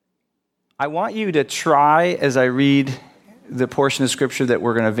I want you to try, as I read the portion of Scripture that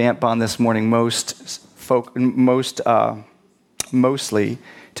we're going to vamp on this morning mostly,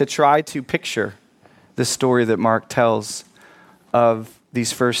 to try to picture the story that Mark tells of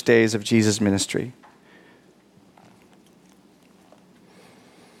these first days of Jesus' ministry.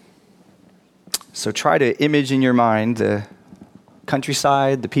 So try to image in your mind the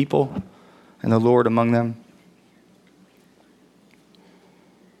countryside, the people, and the Lord among them.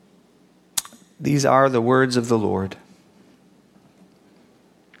 These are the words of the Lord.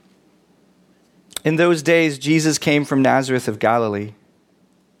 In those days, Jesus came from Nazareth of Galilee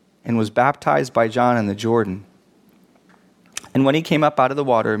and was baptized by John in the Jordan. And when he came up out of the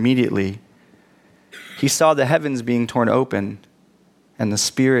water, immediately he saw the heavens being torn open and the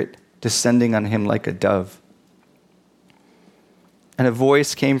Spirit descending on him like a dove. And a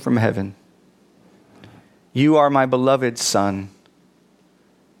voice came from heaven, "You are my beloved Son,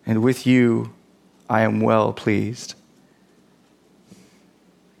 and with you I am well pleased."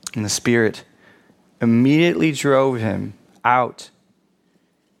 And the Spirit immediately drove him out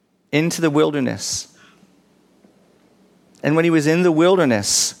into the wilderness. And when he was in the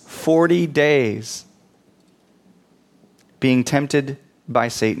wilderness 40 days, being tempted by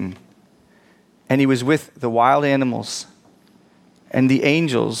Satan, and he was with the wild animals, and the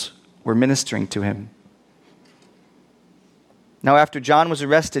angels were ministering to him. Now, after John was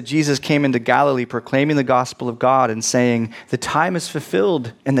arrested, Jesus came into Galilee proclaiming the gospel of God and saying, "The time is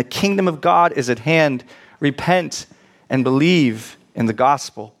fulfilled and the kingdom of God is at hand. Repent and believe in the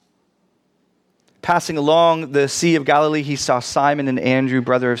gospel." Passing along the Sea of Galilee, he saw Simon and Andrew,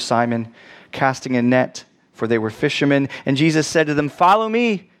 brother of Simon, casting a net, for they were fishermen. And Jesus said to them, "Follow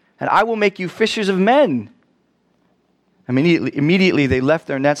me, and I will make you fishers of men." Immediately they left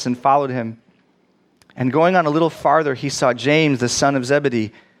their nets and followed him. And going on a little farther, he saw James, the son of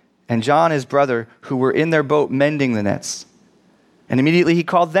Zebedee, and John, his brother, who were in their boat mending the nets. And immediately he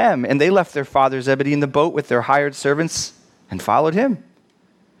called them, and they left their father Zebedee in the boat with their hired servants and followed him.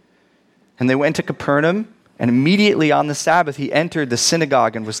 And they went to Capernaum, and immediately on the Sabbath he entered the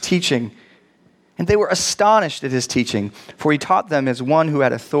synagogue and was teaching. And they were astonished at his teaching, for he taught them as one who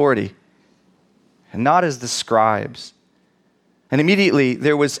had authority, and not as the scribes. And immediately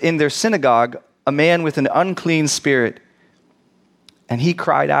there was in their synagogue a man with an unclean spirit, and he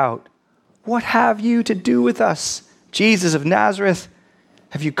cried out, "What have you to do with us, Jesus of Nazareth?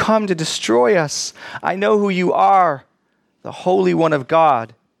 Have you come to destroy us? I know who you are, the Holy One of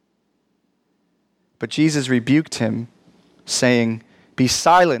God." But Jesus rebuked him, saying, "Be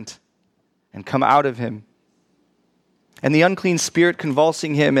silent and come out of him." And the unclean spirit,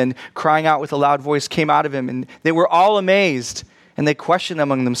 convulsing him and crying out with a loud voice, came out of him, and they were all amazed. And they questioned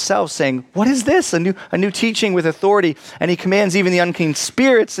among themselves, saying, "What is this? A new teaching with authority. And he commands even the unclean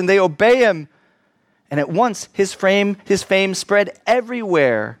spirits, and they obey him." And at once his fame spread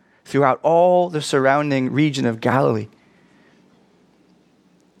everywhere throughout all the surrounding region of Galilee.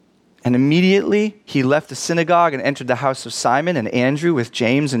 And immediately he left the synagogue and entered the house of Simon and Andrew with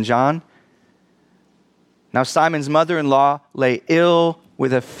James and John. Now Simon's mother-in-law lay ill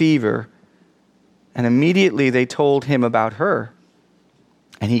with a fever, and immediately they told him about her.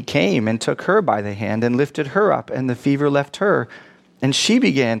 And he came and took her by the hand and lifted her up, and the fever left her, and she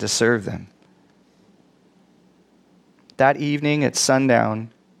began to serve them. That evening at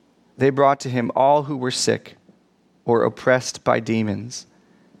sundown, they brought to him all who were sick or oppressed by demons,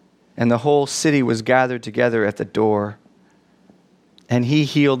 and the whole city was gathered together at the door. And he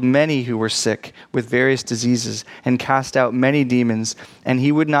healed many who were sick with various diseases and cast out many demons, and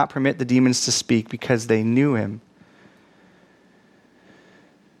he would not permit the demons to speak because they knew him.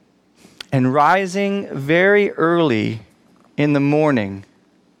 And rising very early in the morning,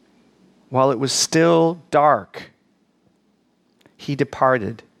 while it was still dark, he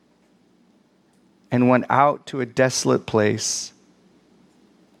departed and went out to a desolate place.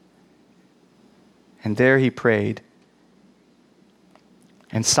 And there he prayed.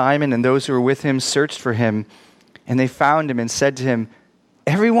 And Simon and those who were with him searched for him, and they found him and said to him,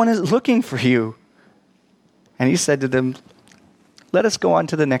 "Everyone is looking for you." And he said to them, "Let us go on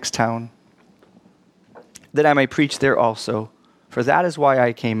to the next town, that I may preach there also, for that is why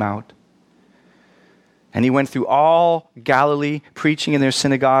I came out." And he went through all Galilee, preaching in their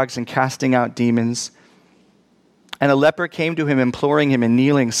synagogues and casting out demons. And a leper came to him, imploring him, and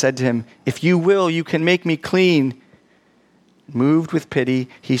kneeling, said to him, "If you will, you can make me clean." Moved with pity,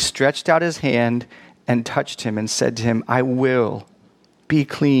 he stretched out his hand and touched him and said to him, "I will, be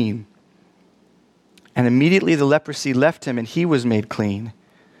clean." And immediately the leprosy left him, and he was made clean.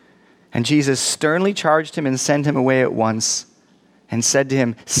 And Jesus sternly charged him and sent him away at once. and said to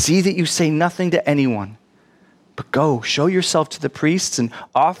him, "See that you say nothing to anyone, but go, show yourself to the priests and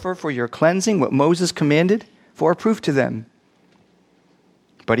offer for your cleansing what Moses commanded for a proof to them."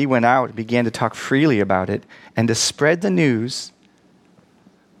 But he went out and began to talk freely about it and to spread the news,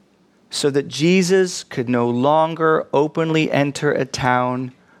 so that Jesus could no longer openly enter a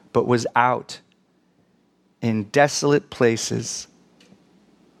town, but was out in desolate places.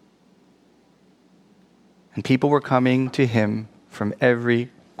 And people were coming to him from every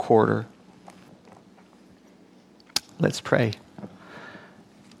quarter. Let's pray.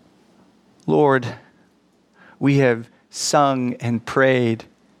 Lord, we have sung and prayed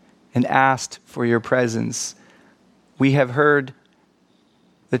and asked for your presence. We have heard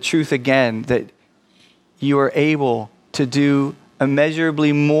the truth again that you are able to do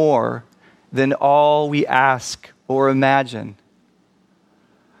immeasurably more than all we ask or imagine.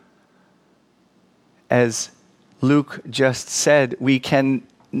 As Luke just said, we can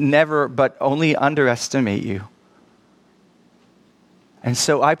never but only underestimate you. And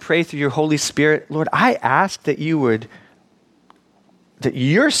so I pray through your Holy Spirit, Lord, I ask that that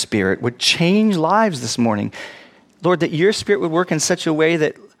your Spirit would change lives this morning. Lord, that your Spirit would work in such a way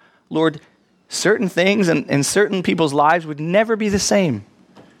that, Lord, certain things and certain people's lives would never be the same.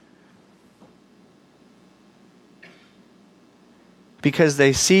 Because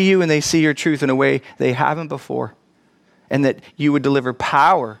they see you and they see your truth in a way they haven't before. And that you would deliver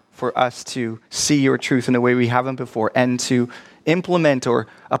power for us to see your truth in a way we haven't before, and to implement or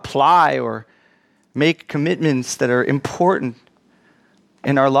apply or make commitments that are important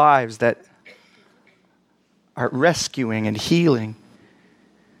in our lives, that are rescuing and healing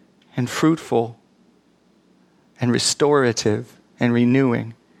and fruitful and restorative and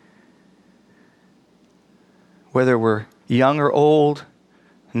renewing. Whether we're young or old,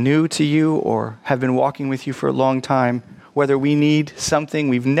 new to you, or have been walking with you for a long time, whether we need something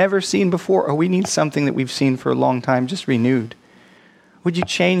we've never seen before or we need something that we've seen for a long time, just renewed. Would you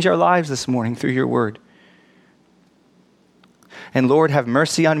change our lives this morning through your word? And Lord, have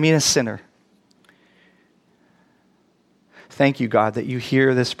mercy on me, a sinner. Thank you, God, that you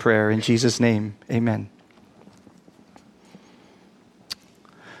hear this prayer. In Jesus' name, amen.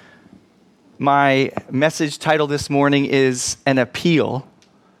 My message title this morning is an appeal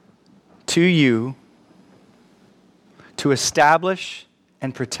to you to establish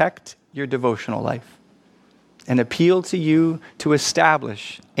and protect your devotional life. An appeal to you to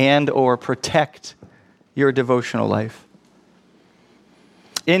establish and or protect your devotional life.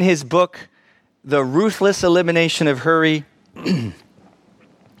 In his book, The Ruthless Elimination of Hurry,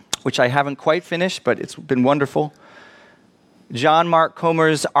 which I haven't quite finished, but it's been wonderful, John Mark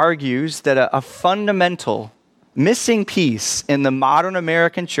Comer's argues that a fundamental missing piece in the modern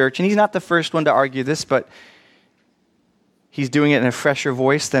American church, and he's not the first one to argue this, but he's doing it in a fresher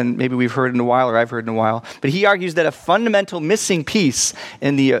voice than maybe we've heard in a while or I've heard in a while. But he argues that a fundamental missing piece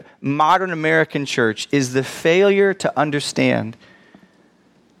in the modern American church is the failure to understand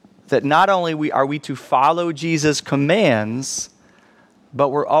that not only are we to follow Jesus' commands, but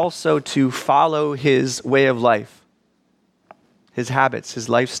we're also to follow his way of life, his habits, his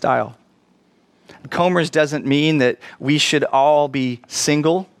lifestyle. Comer's doesn't mean that we should all be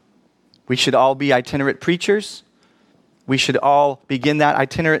single. We should all be itinerant preachers. We should all begin that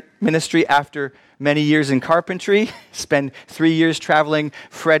itinerant ministry after many years in carpentry, spend 3 years traveling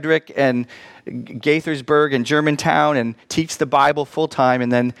Frederick and Gaithersburg and Germantown and teach the Bible full time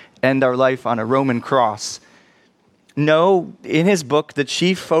and then end our life on a Roman cross. No, in his book, the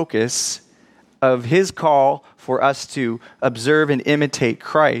chief focus of his call for us to observe and imitate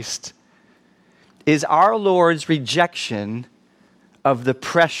Christ is our Lord's rejection of the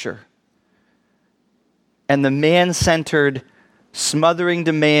pressure and the man-centered, smothering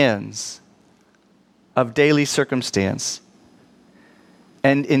demands of daily circumstance,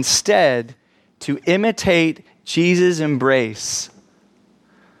 and instead to imitate Jesus' embrace,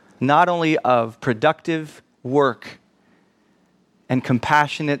 not only of productive work and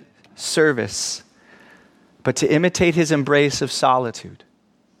compassionate service, but to imitate his embrace of solitude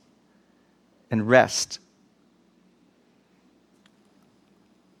and rest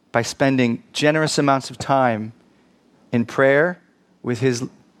by spending generous amounts of time in prayer with his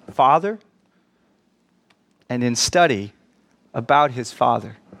Father and in study about his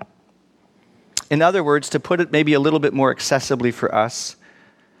Father. In other words, to put it maybe a little bit more accessibly for us,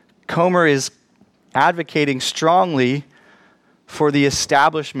 Comer is advocating strongly for the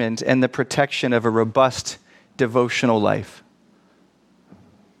establishment and the protection of a robust devotional life.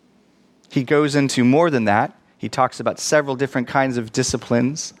 He goes into more than that. He talks about several different kinds of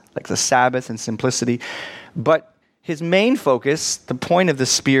disciplines, like the Sabbath and simplicity. But his main focus, the point of the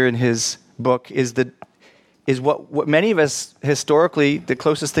spear in his book, is what many of us historically, the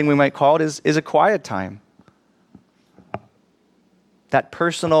closest thing we might call it is a quiet time. That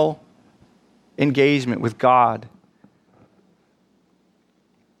personal engagement with God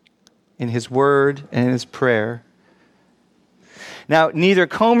in his word and in his prayer. Now, neither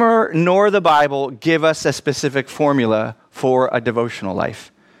Comer nor the Bible give us a specific formula for a devotional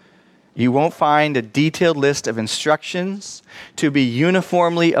life. You won't find a detailed list of instructions to be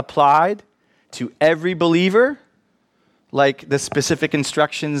uniformly applied to every believer, like the specific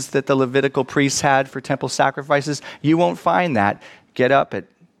instructions that the Levitical priests had for temple sacrifices. You won't find that. Get up at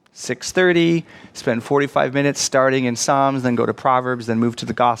 6:30, spend 45 minutes starting in Psalms, then go to Proverbs, then move to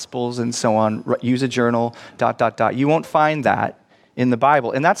the Gospels, and so on. Use a journal, ... You won't find that in the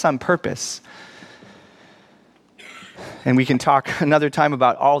Bible, and that's on purpose. And we can talk another time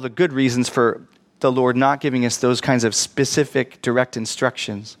about all the good reasons for the Lord not giving us those kinds of specific, direct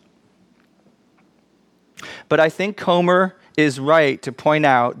instructions. But I think Comer is right to point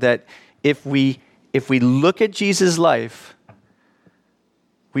out that if we look at Jesus' life,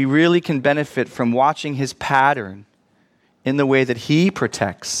 we really can benefit from watching his pattern in the way that he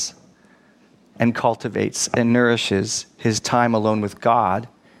protects and cultivates and nourishes his time alone with God.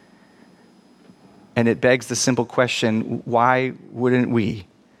 And it begs the simple question, why wouldn't we?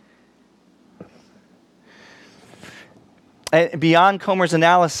 And beyond Comer's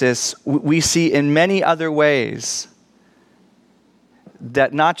analysis, we see in many other ways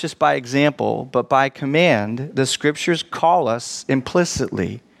that not just by example, but by command, the scriptures call us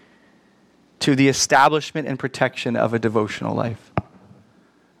implicitly to the establishment and protection of a devotional life.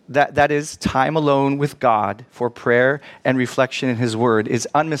 That is, time alone with God for prayer and reflection in his word is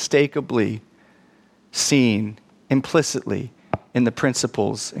unmistakably seen implicitly in the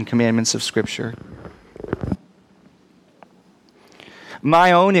principles and commandments of Scripture.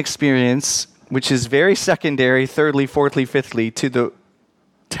 My own experience, which is very secondary, thirdly, fourthly, fifthly, to the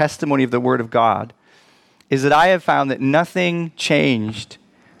testimony of the Word of God, is that I have found that nothing changed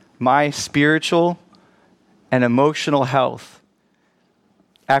my spiritual and emotional health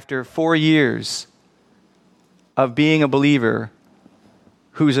after 4 years of being a believer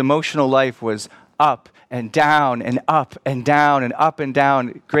whose emotional life was up and down and up and down and up and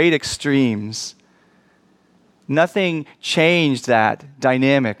down, great extremes. Nothing changed that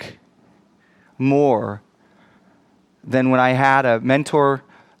dynamic more than when I had a mentor,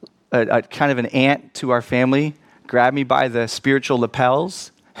 a kind of an aunt to our family, grab me by the spiritual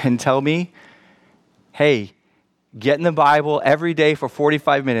lapels and tell me, hey, get in the Bible every day for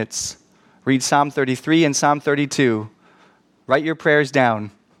 45 minutes, read Psalm 33 and Psalm 32, write your prayers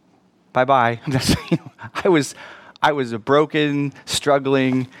down. Bye-bye. I was a broken,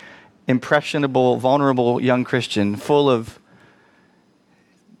 struggling, impressionable, vulnerable young Christian, full of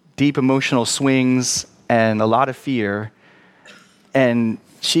deep emotional swings and a lot of fear. And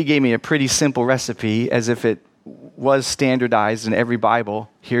she gave me a pretty simple recipe, as if it was standardized in every Bible.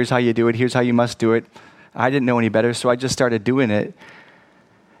 Here's how you do it. Here's how you must do it. I didn't know any better, so I just started doing it.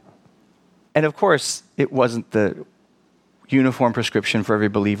 And of course, it wasn't the uniform prescription for every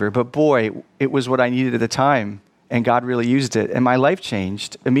believer, but boy, it was what I needed at the time, and God really used it, and my life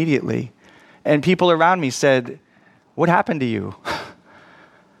changed immediately. And people around me said, what happened to you?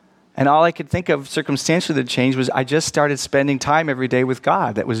 And all I could think of circumstantially that changed was I just started spending time every day with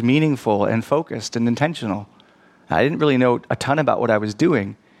God that was meaningful and focused and intentional. I didn't really know a ton about what I was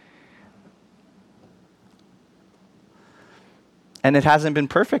doing. And it hasn't been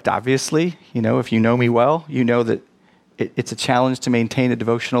perfect, obviously. You know, if you know me well, you know that it's a challenge to maintain a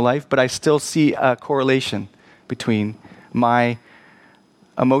devotional life, but I still see a correlation between my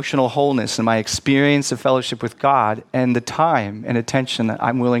emotional wholeness and my experience of fellowship with God and the time and attention that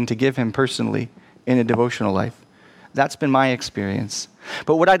I'm willing to give him personally in a devotional life. That's been my experience.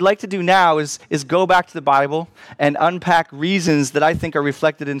 But what I'd like to do now is go back to the Bible and unpack reasons that I think are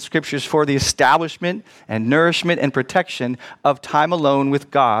reflected in scriptures for the establishment and nourishment and protection of time alone with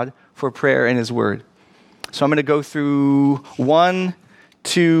God for prayer and his word. So I'm going to go through 1,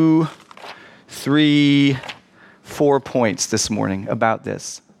 2, 3, 4 points this morning about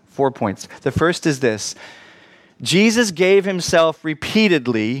this. 4 points. The first is this: Jesus gave himself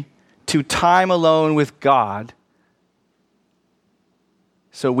repeatedly to time alone with God,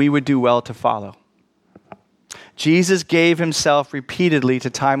 so we would do well to follow. Jesus gave himself repeatedly to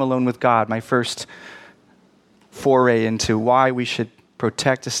time alone with God. My first foray into why we should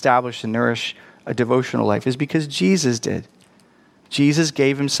protect, establish, and nourish a devotional life is because Jesus did. Jesus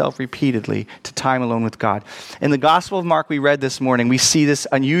gave himself repeatedly to time alone with God. In the Gospel of Mark we read this morning, we see this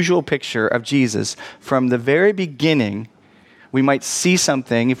unusual picture of Jesus. From the very beginning, we might see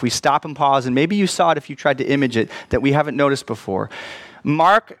something if we stop and pause, and maybe you saw it if you tried to image it, that we haven't noticed before.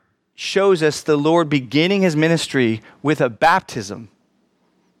 Mark shows us the Lord beginning his ministry with a baptism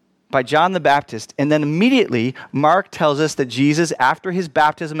by John the Baptist. And then immediately, Mark tells us that Jesus, after his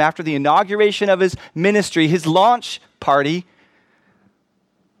baptism, after the inauguration of his ministry, his launch party,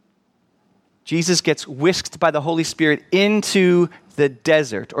 Jesus gets whisked by the Holy Spirit into the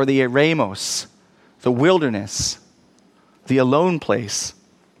desert, or the eremos, the wilderness, the alone place.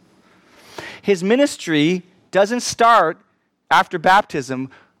 His ministry doesn't start after baptism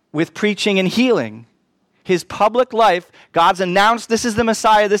with preaching and healing. His public life, God's announced, this is the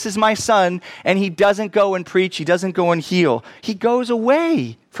Messiah, this is my son, and he doesn't go and preach, he doesn't go and heal. He goes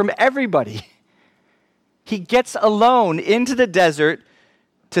away from everybody. He gets alone into the desert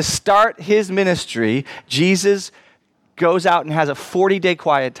to start his ministry. Jesus goes out and has a 40-day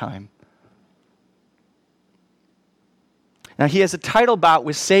quiet time. Now, he has a title bout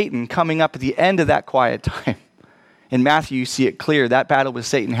with Satan coming up at the end of that quiet time. In Matthew, you see it clear. That battle with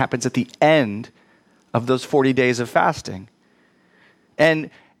Satan happens at the end of those 40 days of fasting. And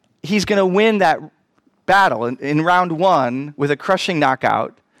he's going to win that battle in round one with a crushing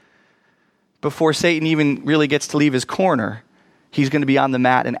knockout before Satan even really gets to leave his corner. He's going to be on the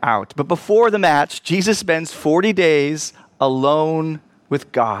mat and out. But before the match, Jesus spends 40 days alone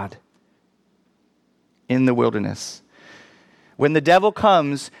with God in the wilderness. When the devil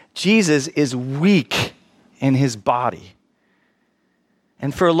comes, Jesus is weak in his body.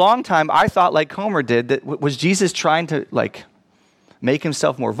 And for a long time, I thought, like Comer did, that was Jesus trying to make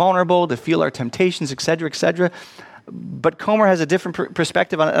himself more vulnerable, to feel our temptations, etc., etc. But Comer has a different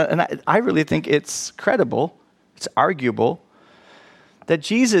perspective on it, and I really think it's credible, it's arguable, that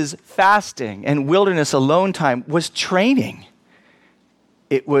Jesus' fasting and wilderness alone time was training.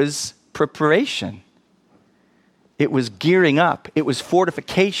 It was preparation. It was gearing up. It was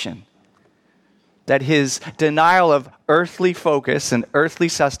fortification. That his denial of earthly focus and earthly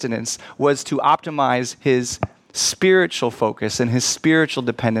sustenance was to optimize his spiritual focus and his spiritual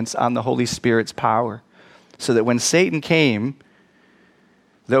dependence on the Holy Spirit's power. So that when Satan came,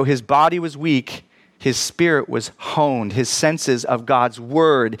 though his body was weak, his spirit was honed. His senses of God's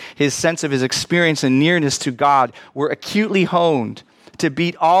word, his sense of his experience and nearness to God were acutely honed to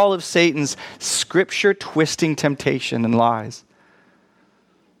beat all of Satan's scripture-twisting temptation and lies.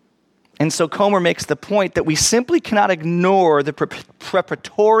 And so Comer makes the point that we simply cannot ignore the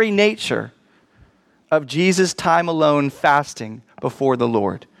preparatory nature of Jesus' time alone fasting before the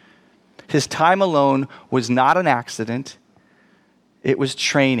Lord. His time alone was not an accident. It was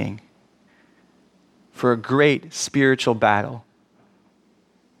training for a great spiritual battle.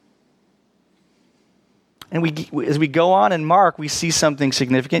 And as we go on in Mark, we see something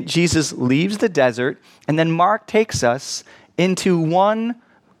significant. Jesus leaves the desert, and then Mark takes us into one,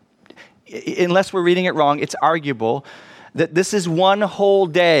 unless we're reading it wrong, it's arguable that this is one whole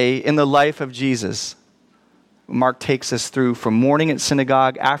day in the life of Jesus. Mark takes us through from morning at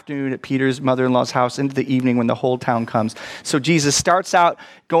synagogue, afternoon at Peter's mother-in-law's house, into the evening when the whole town comes. So Jesus starts out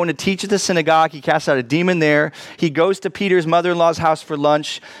going to teach at the synagogue. He casts out a demon there. He goes to Peter's mother-in-law's house for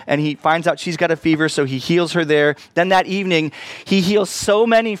lunch, and he finds out she's got a fever, so he heals her there. Then that evening, he heals so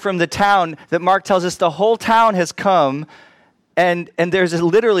many from the town that Mark tells us the whole town has come, and there's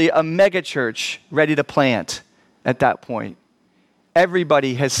literally a mega church ready to plant at that point.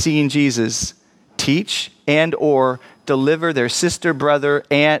 Everybody has seen Jesus teach and or deliver their sister, brother,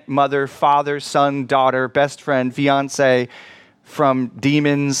 aunt, mother, father, son, daughter, best friend, fiance from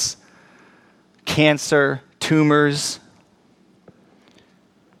demons, cancer, tumors.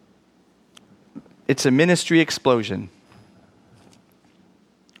 It's a ministry explosion,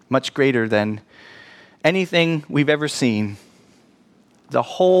 much greater than anything we've ever seen. The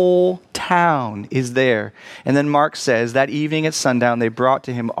whole town is there. And then Mark says, that evening at sundown, they brought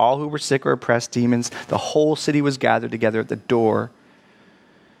to him all who were sick or oppressed, demons. The whole city was gathered together at the door.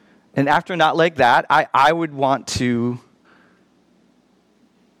 And after a night like that, I would want to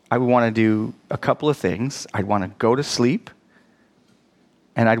do a couple of things. I'd want to go to sleep,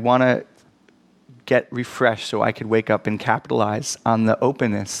 and I'd want to get refreshed so I could wake up and capitalize on the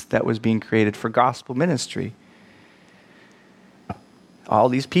openness that was being created for gospel ministry. All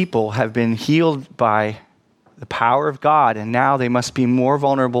these people have been healed by the power of God, and now they must be more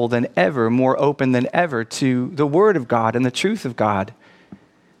vulnerable than ever, more open than ever to the Word of God and the truth of God.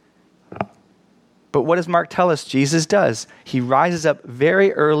 But what does Mark tell us Jesus does? He rises up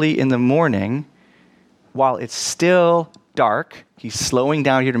very early in the morning while it's still dark, he's slowing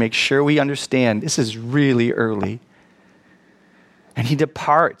down here to make sure we understand this is really early. And he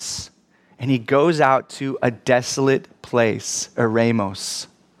departs and he goes out to a desolate place, Eremos,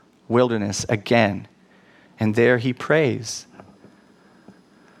 wilderness again. And there he prays.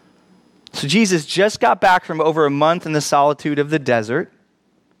 So Jesus just got back from over a month in the solitude of the desert,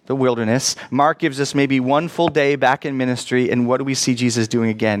 the wilderness. Mark gives us maybe one full day back in ministry, and what do we see Jesus doing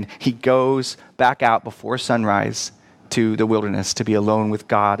again? He goes back out before sunrise to the wilderness to be alone with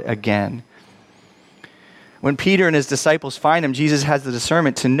God again. When Peter and his disciples find him, Jesus has the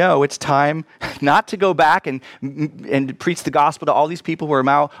discernment to know it's time not to go back and preach the gospel to all these people who are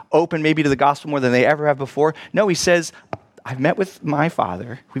now open maybe to the gospel more than they ever have before. No, he says, I've met with my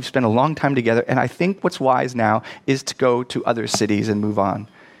Father. We've spent a long time together, and I think what's wise now is to go to other cities and move on.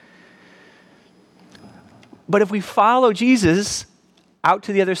 But if we follow Jesus out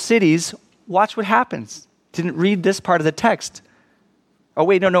to the other cities, watch what happens. Didn't read this part of the text. Oh,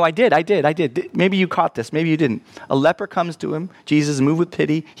 wait, no, I did. Maybe you caught this. Maybe you didn't. A leper comes to him. Jesus is moved with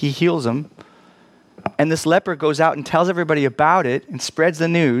pity. He heals him. And this leper goes out and tells everybody about it and spreads the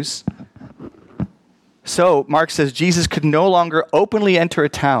news. So Mark says Jesus could no longer openly enter a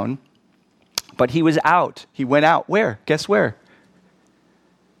town, but he was out. He went out. Where? Guess where?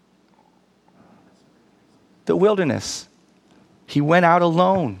 The wilderness. He went out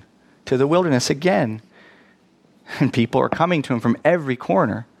alone to the wilderness again. And people are coming to him from every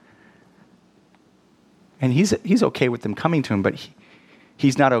corner. And he's okay with them coming to him, but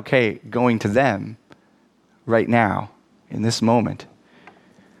he's not okay going to them right now, in this moment.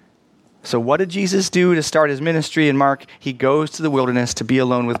 So what did Jesus do to start his ministry in Mark? He goes to the wilderness to be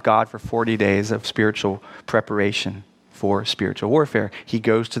alone with God for 40 days of spiritual preparation for spiritual warfare. He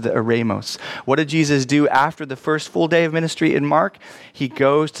goes to the Eremos. What did Jesus do after the first full day of ministry in Mark? He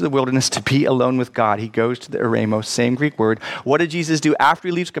goes to the wilderness to be alone with God. He goes to the Eremos, same Greek word. What did Jesus do after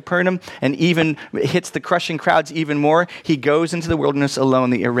he leaves Capernaum and even hits the crushing crowds even more? He goes into the wilderness alone,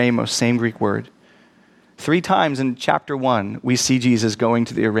 the Eremos, same Greek word. 3 times in chapter 1, we see Jesus going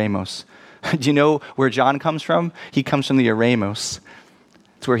to the Eremos. Do you know where John comes from? He comes from the Eremos.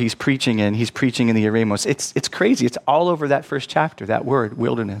 It's where he's preaching in. He's preaching in the Eremos. It's crazy. It's all over that first chapter, that word,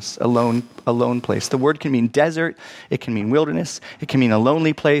 wilderness, alone place. The word can mean desert. It can mean wilderness. It can mean a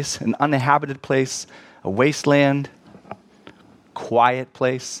lonely place, an uninhabited place, a wasteland, quiet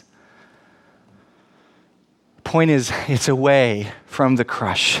place. Point is, it's away from the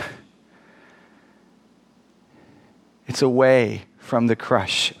crush. It's away from the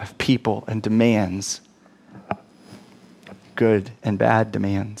crush of people and demands. Good and bad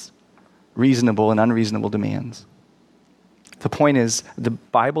demands, reasonable and unreasonable demands. The point is, the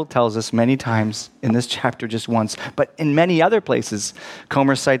Bible tells us many times in this chapter, just once, but in many other places,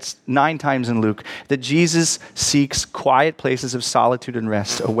 Comer cites 9 times in Luke, that Jesus seeks quiet places of solitude and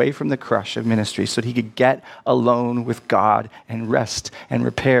rest away from the crush of ministry so that he could get alone with God and rest and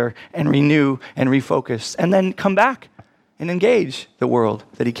repair and renew and refocus and then come back and engage the world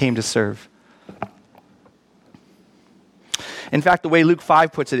that he came to serve. In fact, the way Luke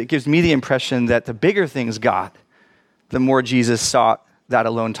 5 puts it, it gives me the impression that the bigger things got, the more Jesus sought that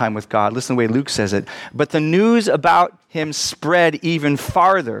alone time with God. Listen to the way Luke says it. But the news about him spread even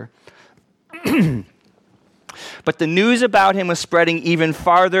farther. But the news about him was spreading even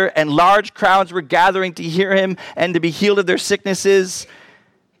farther, and large crowds were gathering to hear him and to be healed of their sicknesses.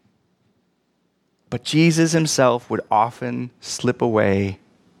 But Jesus himself would often slip away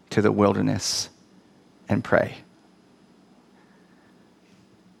to the wilderness and pray.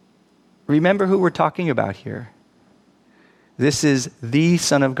 Remember who we're talking about here. This is the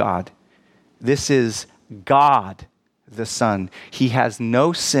Son of God. This is God the Son. He has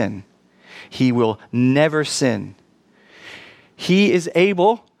no sin. He will never sin. He is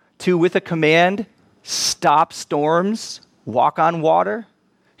able to, with a command, stop storms, walk on water.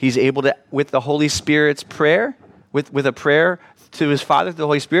 He's able to, with the Holy Spirit's prayer, with a prayer to his Father, through the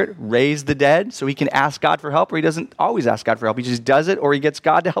Holy Spirit, raise the dead so he can ask God for help, or he doesn't always ask God for help. He just does it, or he gets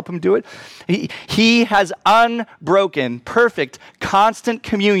God to help him do it. He has unbroken, perfect, constant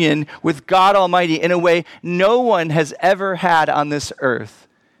communion with God Almighty in a way no one has ever had on this earth.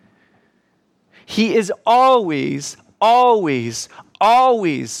 He is always, always,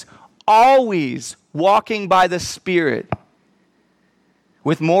 always, always walking by the Spirit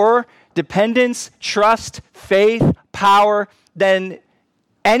with more dependence, trust, faith, power than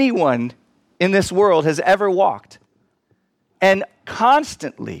anyone in this world has ever walked. And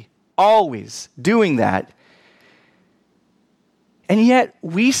constantly, always doing that. And yet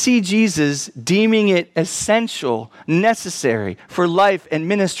we see Jesus deeming it essential, necessary for life and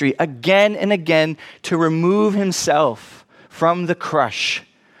ministry again and again to remove himself from the crush,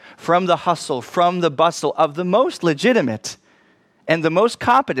 from the hustle, from the bustle of the most legitimate and the most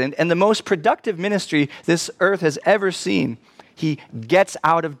competent and the most productive ministry this earth has ever seen. He gets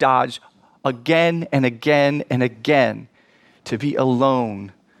out of Dodge again and again and again to be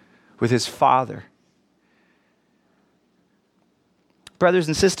alone with his Father. Brothers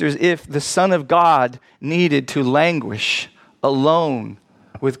and sisters, if the Son of God needed to languish alone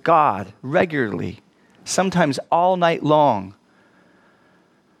with God regularly, sometimes all night long,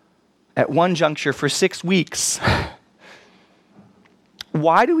 at one juncture for 6 weeks,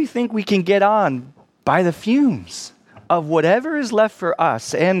 why do we think we can get on by the fumes of whatever is left for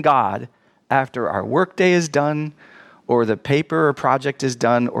us and God after our workday is done, or the paper or project is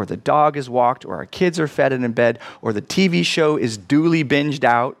done, or the dog is walked, or our kids are fed and in bed, or the TV show is duly binged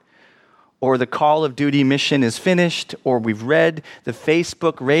out, or the Call of Duty mission is finished, or we've read the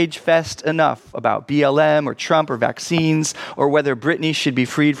Facebook rage fest enough about BLM or Trump or vaccines, or whether Britney should be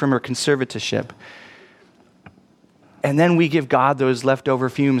freed from her conservatorship. And then we give God those leftover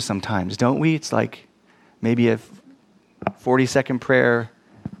fumes sometimes, don't we? It's like maybe a 40-second prayer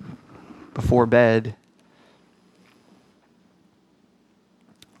before bed.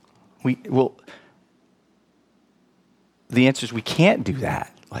 The answer is we can't do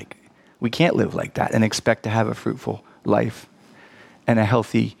that. Like, we can't live like that and expect to have a fruitful life and a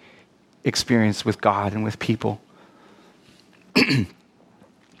healthy experience with God and with people.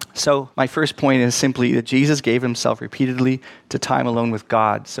 So my first point is simply that Jesus gave himself repeatedly to time alone with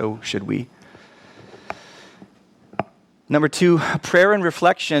God. So should we. Number 2, prayer and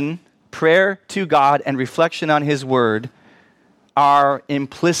reflection, prayer to God and reflection on his word are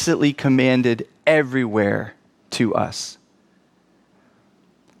implicitly commanded everywhere to us.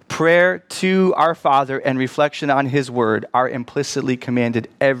 Prayer to our Father and reflection on his word are implicitly commanded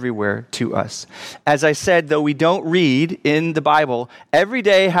everywhere to us. As I said, though we don't read in the Bible, every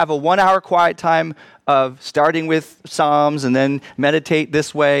day have a 1-hour quiet time of starting with Psalms and then meditate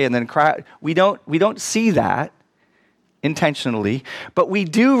this way and then cry. We don't see that intentionally, but we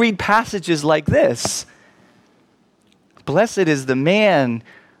do read passages like this. Blessed is the man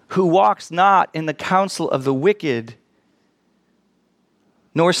who walks not in the counsel of the wicked,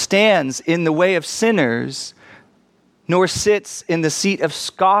 nor stands in the way of sinners, nor sits in the seat of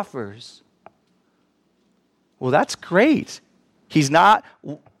scoffers. Well, that's great. He's not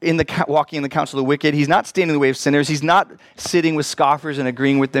walking in the counsel of the wicked. He's not standing in the way of sinners. He's not sitting with scoffers and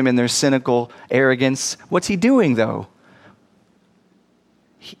agreeing with them in their cynical arrogance. What's he doing, though?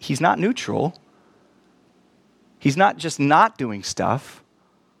 He's not neutral. He's not just not doing stuff.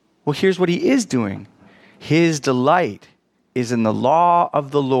 Well, here's what he is doing. His delight is in the law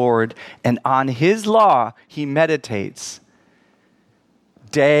of the Lord, and on his law he meditates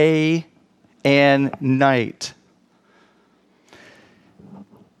day and night.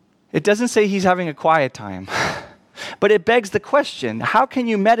 It doesn't say he's having a quiet time, but it begs the question, how can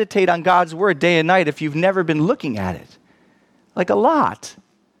you meditate on God's word day and night if you've never been looking at it? Like a lot.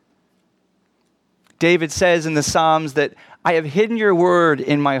 David says in the Psalms that I have hidden your word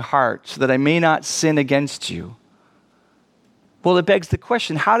in my heart so that I may not sin against you. Well, it begs the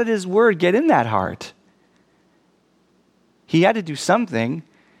question, how did his word get in that heart? He had to do something.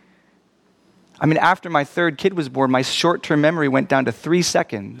 I mean, after my third kid was born, my short-term memory went down to 3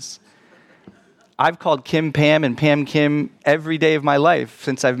 seconds. I've called Kim Pam and Pam Kim every day of my life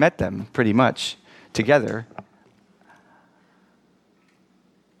since I've met them, pretty much, together.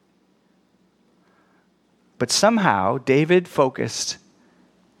 But somehow, David focused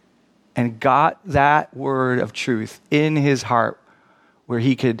and got that word of truth in his heart where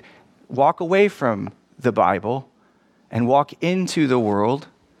he could walk away from the Bible and walk into the world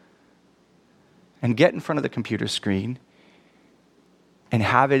and get in front of the computer screen and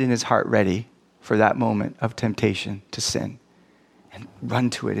have it in his heart ready for that moment of temptation to sin and run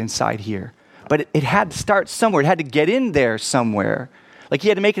to it inside here. But it had to start somewhere. It had to get in there somewhere. Like he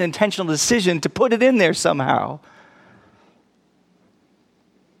had to make an intentional decision to put it in there somehow.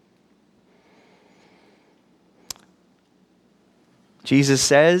 Jesus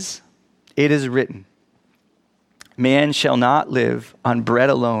says, it is written, man shall not live on bread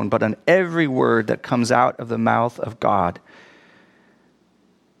alone, but on every word that comes out of the mouth of God.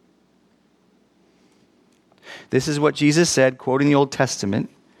 This is what Jesus said, quoting the Old Testament,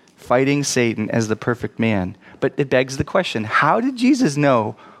 fighting Satan as the perfect man. But it begs the question, how did Jesus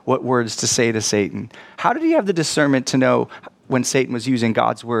know what words to say to Satan? How did he have the discernment to know when Satan was using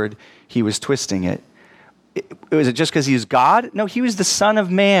God's word, he was twisting it? Was it just because he was God? No, he was the Son of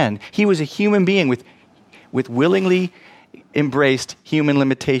Man. He was a human being with willingly embraced human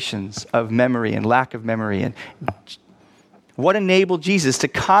limitations of memory and lack of memory. And what enabled Jesus to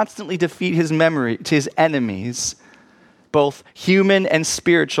constantly defeat his enemies, both human and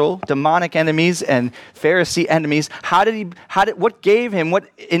spiritual, demonic enemies and Pharisee enemies? What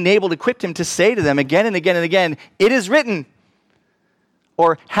equipped him to say to them again and again and again, "It is written,"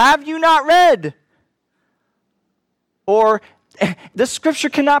 or "Have you not read?" Or "The scripture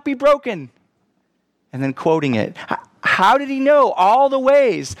cannot be broken," and then quoting it. How did he know all the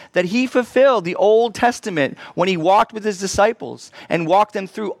ways that he fulfilled the Old Testament when he walked with his disciples and walked them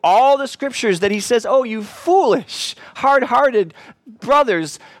through all the scriptures that he says, "Oh, you foolish, hard-hearted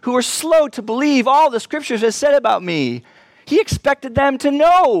brothers who are slow to believe all the scriptures have said about me"? He expected them to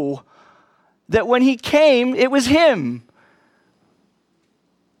know that when he came, it was him.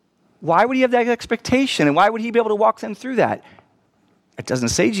 Why would he have that expectation? And why would he be able to walk them through that? It doesn't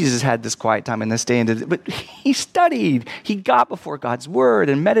say Jesus had this quiet time in this day, but he studied. He got before God's word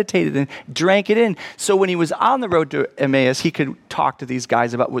and meditated and drank it in. So when he was on the road to Emmaus, he could talk to these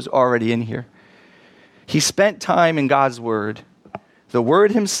guys about what was already in here. He spent time in God's word. The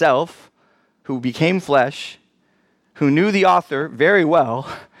word himself, who became flesh, who knew the author very well,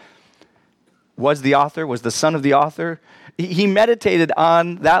 was the son of the author. He meditated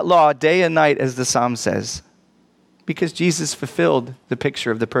on that law day and night, as the Psalm says, because Jesus fulfilled the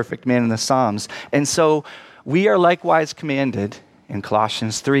picture of the perfect man in the Psalms. And so we are likewise commanded in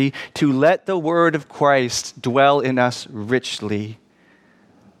Colossians 3 to let the word of Christ dwell in us richly.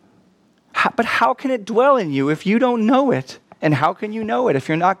 But how can it dwell in you if you don't know it? And how can you know it if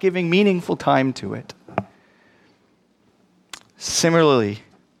you're not giving meaningful time to it? Similarly,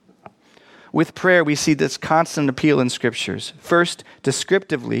 with prayer, we see this constant appeal in scriptures. First,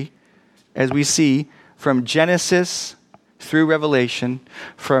 descriptively, as we see from Genesis through Revelation,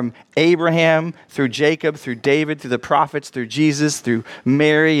 from Abraham through Jacob, through David, through the prophets, through Jesus, through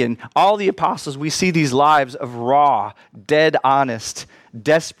Mary, and all the apostles, we see these lives of raw, dead honest,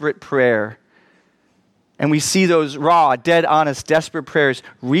 desperate prayer. And we see those raw, dead honest, desperate prayers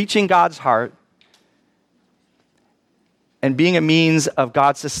reaching God's heart and being a means of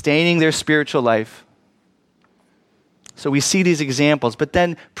God sustaining their spiritual life. So we see these examples, but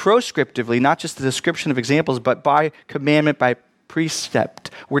then proscriptively, not just the description of examples, but by commandment, by precept,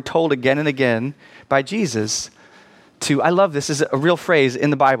 we're told again and again by Jesus I love this is a real phrase in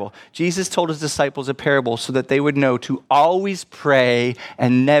the Bible. Jesus told his disciples a parable so that they would know to always pray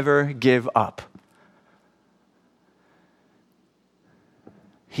and never give up.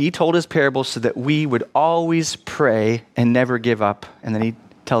 He told his parable so that we would always pray and never give up. And then he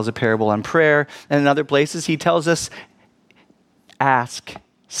tells a parable on prayer. And in other places, he tells us, ask,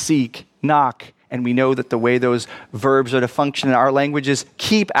 seek, knock. And we know that the way those verbs are to function in our language is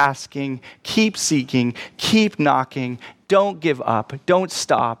keep asking, keep seeking, keep knocking. Don't give up. Don't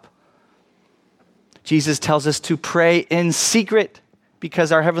stop. Jesus tells us to pray in secret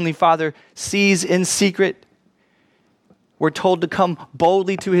because our Heavenly Father sees in secret. We're told to come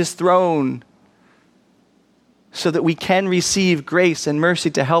boldly to his throne so that we can receive grace and mercy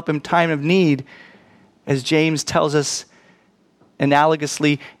to help in time of need, as James tells us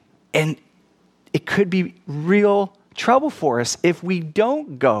analogously. And it could be real trouble for us if we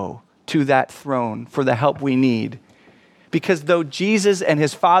don't go to that throne for the help we need. Because though Jesus and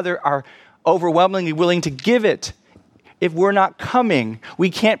his Father are overwhelmingly willing to give it, if we're not coming, we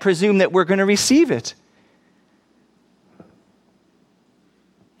can't presume that we're going to receive it.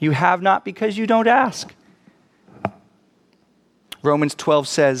 You have not because you don't ask. Romans 12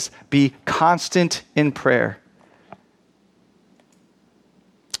 says, be constant in prayer.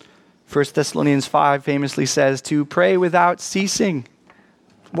 1 Thessalonians 5 famously says to pray without ceasing.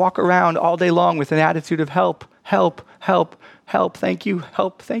 Walk around all day long with an attitude of help, help, help, help, thank you,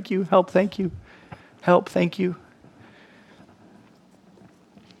 help, thank you, help, thank you, help, thank you.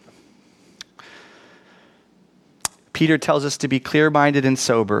 Peter tells us to be clear-minded and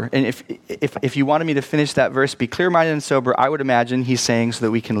sober. And if you wanted me to finish that verse, be clear-minded and sober, I would imagine he's saying so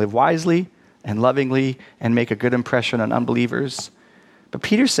that we can live wisely and lovingly and make a good impression on unbelievers. But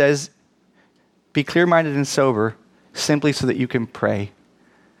Peter says, be clear-minded and sober simply so that you can pray.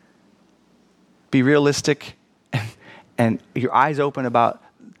 Be realistic and your eyes open about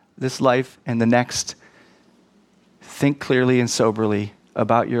this life and the next. Think clearly and soberly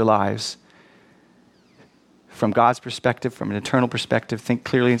about your lives. From God's perspective, from an eternal perspective, think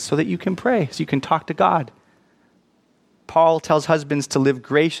clearly so that you can pray, so you can talk to God. Paul tells husbands to live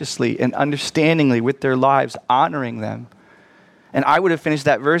graciously and understandingly with their lives, honoring them. And I would have finished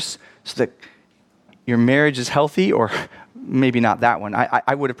that verse so that your marriage is healthy, or maybe not that one.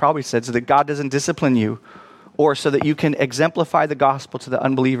 I would have probably said so that God doesn't discipline you, or so that you can exemplify the gospel to the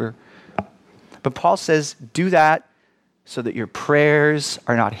unbeliever. But Paul says, do that so that your prayers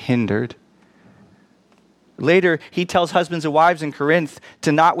are not hindered. Later, he tells husbands and wives in Corinth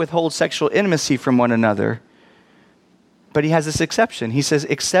to not withhold sexual intimacy from one another. But he has this exception. He says,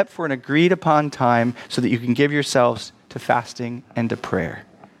 except for an agreed upon time so that you can give yourselves to fasting and to prayer.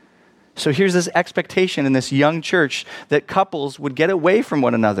 So here's this expectation in this young church that couples would get away from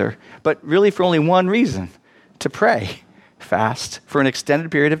one another, but really for only one reason, to pray, fast for an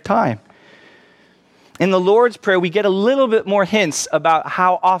extended period of time. In the Lord's Prayer, we get a little bit more hints about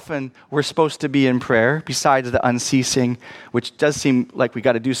how often we're supposed to be in prayer, besides the unceasing, which does seem like we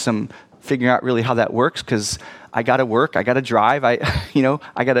got to do some figuring out really how that works, because I got to work, I got to drive, I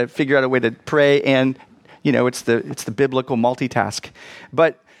got to figure out a way to pray, and it's the biblical multitask.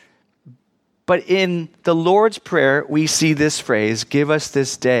 But in the Lord's Prayer, we see this phrase, give us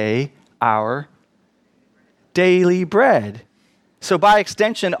this day our daily bread. So by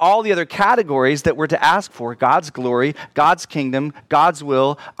extension, all the other categories that we're to ask for, God's glory, God's kingdom, God's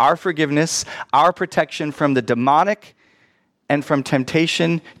will, our forgiveness, our protection from the demonic and from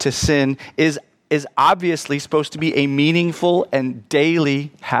temptation to sin is obviously supposed to be a meaningful and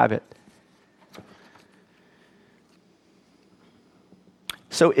daily habit.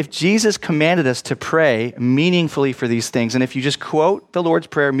 So if Jesus commanded us to pray meaningfully for these things, and if you just quote the Lord's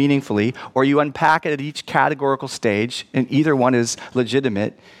Prayer meaningfully, or you unpack it at each categorical stage, and either one is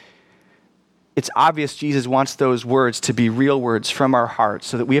legitimate, it's obvious Jesus wants those words to be real words from our hearts,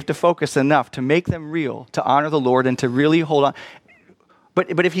 so that we have to focus enough to make them real, to honor the Lord, and to really hold on.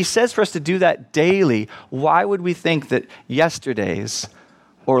 But if he says for us to do that daily, why would we think that yesterday's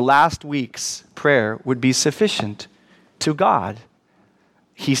or last week's prayer would be sufficient to God?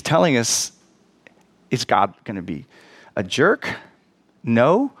 He's telling us, is God going to be a jerk?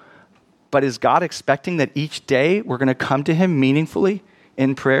 No. But is God expecting that each day we're going to come to him meaningfully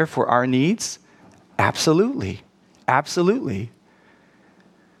in prayer for our needs? Absolutely. Absolutely.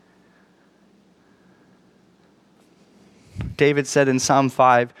 David said in Psalm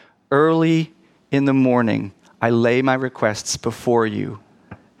 5, early in the morning, I lay my requests before you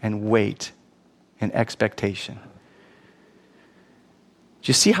and wait in expectation. Do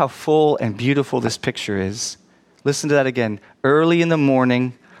you see how full and beautiful this picture is? Listen to that again. Early in the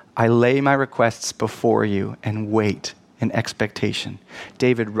morning, I lay my requests before you and wait in expectation.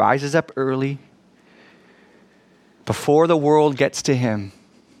 David rises up early before the world gets to him.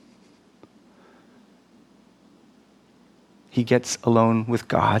 He gets alone with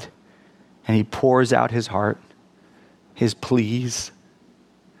God and he pours out his heart, his pleas.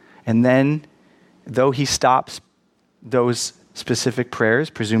 And then, though he stops those specific prayers,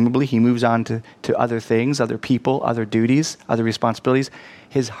 presumably he moves on to other things, other people, other duties, other responsibilities.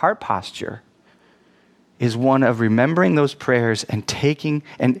 His heart posture is one of remembering those prayers and taking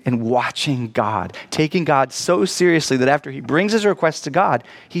and watching God, taking God so seriously that after he brings his requests to God,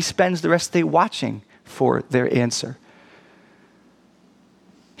 he spends the rest of the day watching for their answer.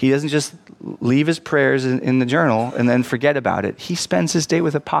 He doesn't just leave his prayers in the journal and then forget about it. He spends his day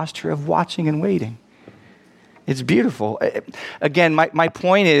with a posture of watching and waiting. It's beautiful. Again, my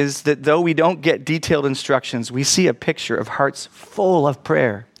point is that though we don't get detailed instructions, we see a picture of hearts full of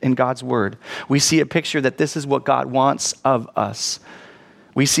prayer in God's word. We see a picture that this is what God wants of us.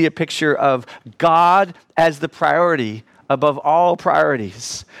 We see a picture of God as the priority above all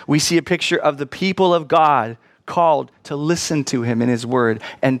priorities. We see a picture of the people of God called to listen to him in his word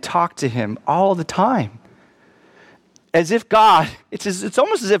and talk to him all the time. As if God, it's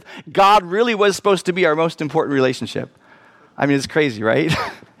almost as if God really was supposed to be our most important relationship. I mean, it's crazy, right?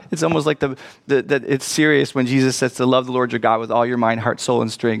 It's almost like that it's serious when Jesus says to love the Lord your God with all your mind, heart, soul,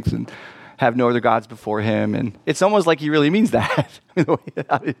 and strength, and have no other gods before him. And it's almost like he really means that.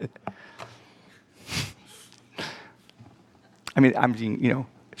 I'm being,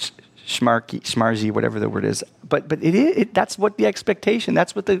 schmarky, whatever the word is. But that's what the expectation.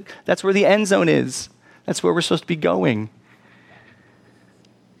 That's where the end zone is. That's where we're supposed to be going.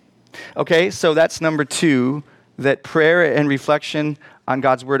 Okay, so that's number 2, that prayer and reflection on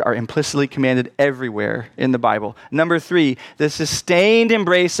God's word are implicitly commanded everywhere in the Bible. Number 3, the sustained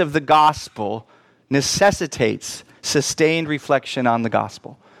embrace of the gospel necessitates sustained reflection on the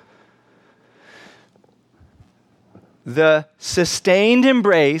gospel. The sustained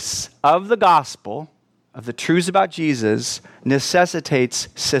embrace of the gospel, of the truths about Jesus, necessitates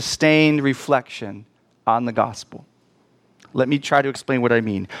sustained reflection on the gospel. Let me try to explain what I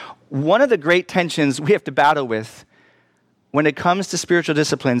mean. One of the great tensions we have to battle with when it comes to spiritual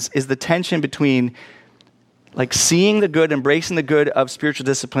disciplines is the tension between like seeing the good, embracing the good of spiritual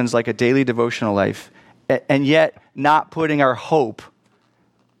disciplines like a daily devotional life, and yet not putting our hope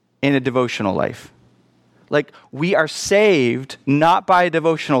in a devotional life. Like, we are saved not by a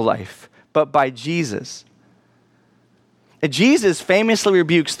devotional life, but by Jesus. And Jesus famously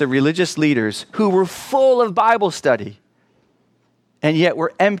rebukes the religious leaders who were full of Bible study and yet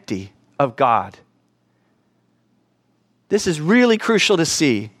were empty of God. This is really crucial to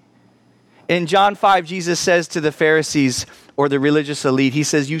see. In John 5, Jesus says to the Pharisees or the religious elite, he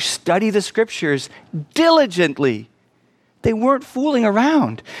says, you study the scriptures diligently. They weren't fooling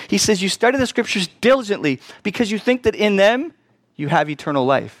around. He says, you study the scriptures diligently because you think that in them you have eternal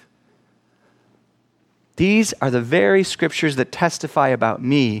life. These are the very scriptures that testify about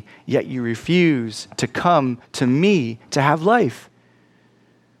me, yet you refuse to come to me to have life.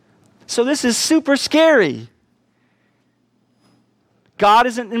 So this is super scary. God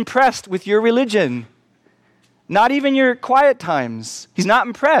isn't impressed with your religion. Not even your quiet times. He's not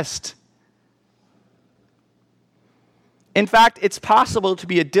impressed. In fact, it's possible to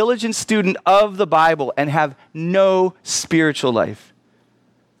be a diligent student of the Bible and have no spiritual life.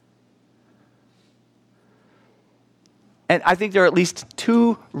 And I think there are at least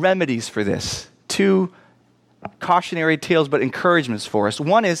two remedies for this, two cautionary tales, but encouragements for us.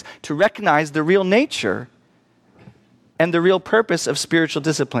 One is to recognize the real nature and the real purpose of spiritual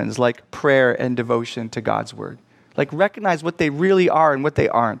disciplines like prayer and devotion to God's word. Like, recognize what they really are and what they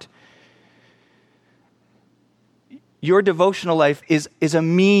aren't. Your devotional life is a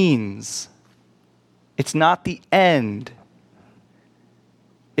means. It's not the end.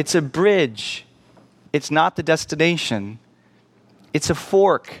 It's a bridge. It's not the destination. It's a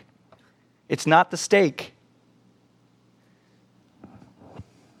fork. It's not the steak.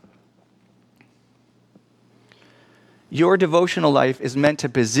 Your devotional life is meant to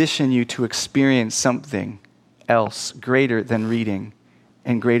position you to experience something else greater than reading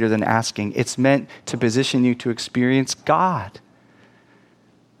and greater than asking. It's meant to position you to experience God.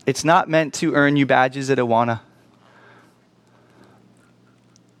 It's not meant to earn you badges at Awana.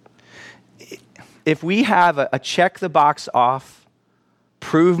 If we have a check the box off,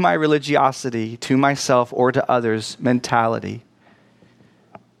 prove my religiosity to myself or to others mentality,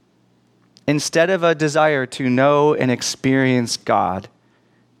 instead of a desire to know and experience God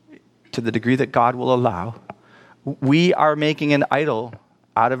to the degree that God will allow, we are making an idol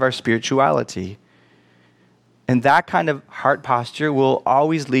out of our spirituality. And that kind of heart posture will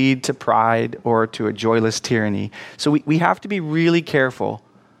always lead to pride or to a joyless tyranny. So we have to be really careful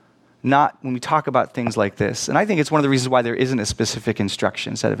not when we talk about things like this. And I think it's one of the reasons why there isn't a specific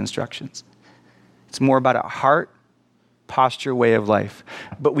set of instructions. It's more about a heart posture way of life.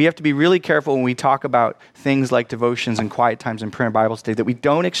 But we have to be really careful when we talk about things like devotions and quiet times and prayer and Bible study that we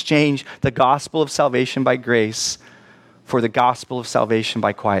don't exchange the gospel of salvation by grace for the gospel of salvation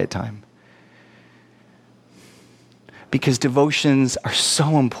by quiet time. Because devotions are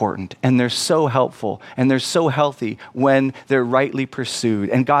so important and they're so helpful and they're so healthy when they're rightly pursued.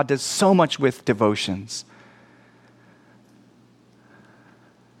 And God does so much with devotions.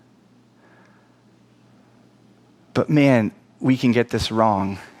 But man, we can get this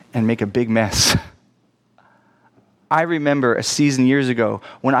wrong and make a big mess. I remember a season years ago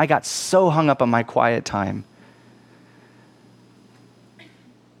when I got so hung up on my quiet time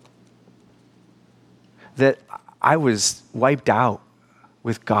that I was wiped out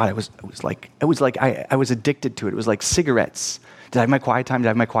with God. It was like I was addicted to it. It was like cigarettes. Did I have my quiet time? Did I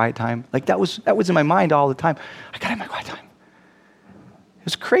have my quiet time? Like that was in my mind all the time. I gotta have my quiet time. It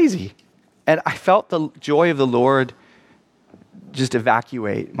was crazy. And I felt the joy of the Lord just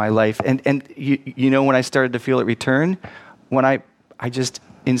evacuate my life. And you know when I started to feel it return? When I just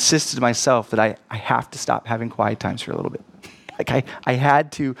insisted to myself that I have to stop having quiet times for a little bit. Like I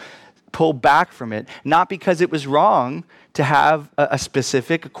had to pull back from it, not because it was wrong to have a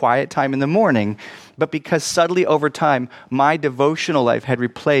specific quiet time in the morning, but because subtly over time, my devotional life had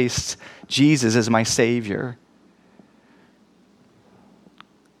replaced Jesus as my Savior.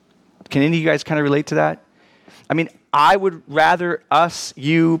 Can any of you guys kind of relate to that? I mean, I would rather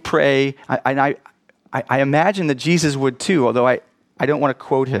you pray, and I imagine that Jesus would too, although I don't want to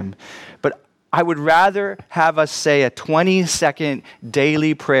quote him, but I would rather have us say a 20-second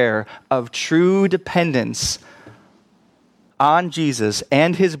daily prayer of true dependence on Jesus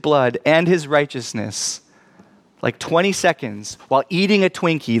and his blood and his righteousness, like 20 seconds while eating a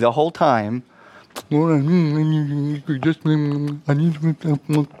Twinkie the whole time.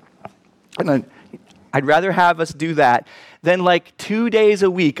 I'd rather have us do that than like 2 days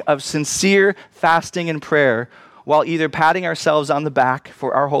a week of sincere fasting and prayer while either patting ourselves on the back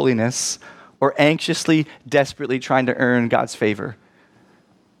for our holiness or anxiously, desperately trying to earn God's favor.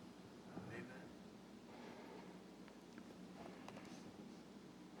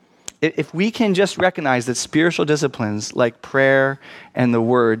 If we can just recognize that spiritual disciplines like prayer and the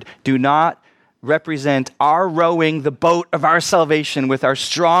word do not represent our rowing the boat of our salvation with our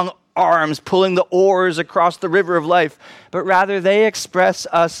strong arms pulling the oars across the river of life, but rather they express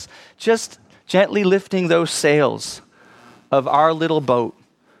us just gently lifting those sails of our little boat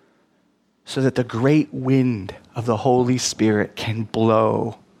so that the great wind of the Holy Spirit can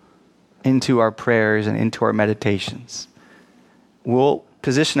blow into our prayers and into our meditations, we'll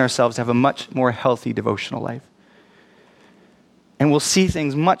position ourselves to have a much more healthy devotional life. And we'll see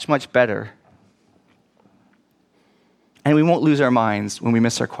things much, much better. And we won't lose our minds when we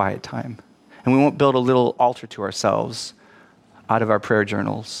miss our quiet time. And we won't build a little altar to ourselves out of our prayer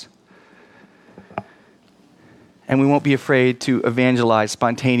journals. And we won't be afraid to evangelize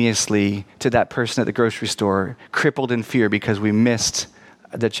spontaneously to that person at the grocery store, crippled in fear because we missed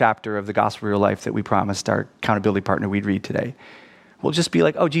the chapter of the Gospel of Real Life that we promised our accountability partner we'd read today. We'll just be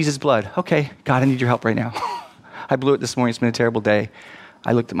like, oh, Jesus' blood. Okay, God, I need your help right now. I blew it this morning. It's been a terrible day.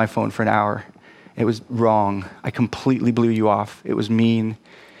 I looked at my phone for an hour. It was wrong. I completely blew you off. It was mean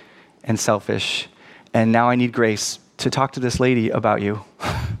and selfish. And now I need grace to talk to this lady about you.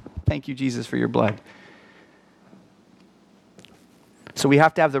 Thank you, Jesus, for your blood. So we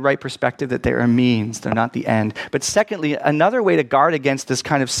have to have the right perspective that they are means, they're not the end. But secondly, another way to guard against this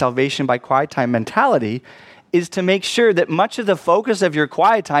kind of salvation by quiet time mentality is to make sure that much of the focus of your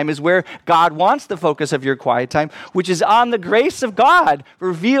quiet time is where God wants the focus of your quiet time, which is on the grace of God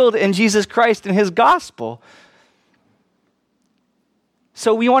revealed in Jesus Christ and his gospel.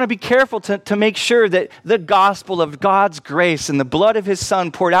 So we want to be careful to make sure that the gospel of God's grace and the blood of his son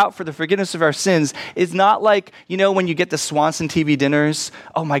poured out for the forgiveness of our sins is not like, when you get the Swanson TV dinners.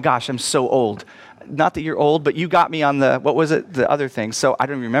 Oh my gosh, I'm so old. Not that you're old, but you got me on the other thing. So I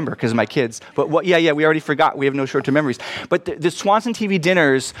don't even remember because of my kids. But we already forgot. We have no short-term memories. But the Swanson TV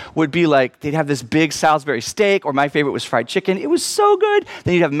dinners would be like, they'd have this big Salisbury steak, or my favorite was fried chicken. It was so good.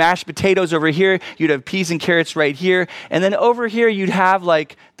 Then you'd have mashed potatoes over here. You'd have peas and carrots right here. And then over here, you'd have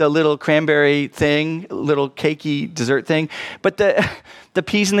like the little cranberry thing, little cakey dessert thing. But the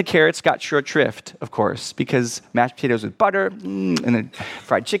peas and the carrots got short shrift, of course, because mashed potatoes with butter, and then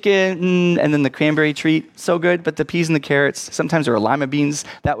fried chicken, and then the cranberry treat, so good. But the peas and the carrots, sometimes there were lima beans.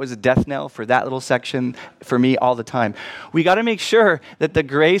 That was a death knell for that little section for me all the time. We got to make sure that the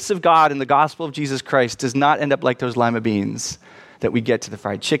grace of God and the gospel of Jesus Christ does not end up like those lima beans that we get to the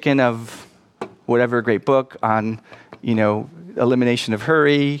fried chicken of whatever great book on, elimination of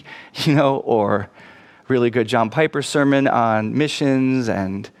hurry, or really good John Piper sermon on missions,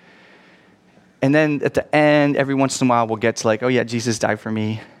 and then at the end, every once in a while, we'll get to like, oh yeah, Jesus died for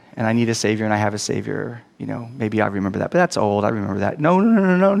me, and I need a savior, and I have a savior. Maybe I remember that, but that's old. I remember that.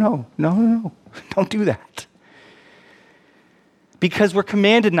 No, don't do that. Because we're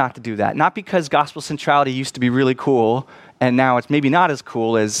commanded not to do that. Not because gospel centrality used to be really cool, and now it's maybe not as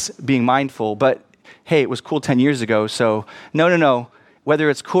cool as being mindful, but hey, it was cool 10 years ago, so no.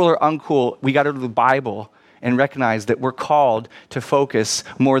 Whether it's cool or uncool, we got to go to the Bible and recognize that we're called to focus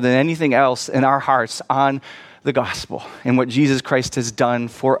more than anything else in our hearts on the gospel and what Jesus Christ has done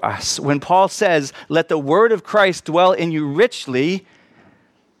for us. When Paul says, let the word of Christ dwell in you richly,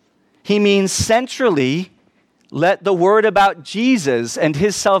 he means centrally, let the word about Jesus and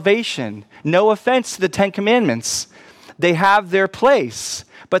his salvation. No offense to the Ten Commandments. They have their place,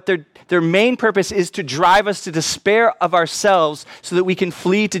 but their main purpose is to drive us to despair of ourselves so that we can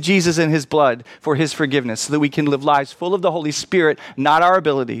flee to Jesus and his blood for his forgiveness, so that we can live lives full of the Holy Spirit, not our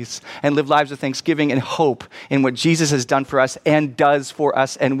abilities, and live lives of thanksgiving and hope in what Jesus has done for us and does for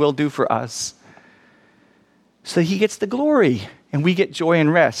us and will do for us. So he gets the glory and we get joy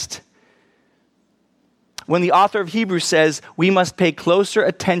and rest. When the author of Hebrews says we must pay closer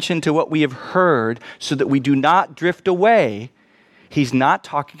attention to what we have heard so that we do not drift away, he's not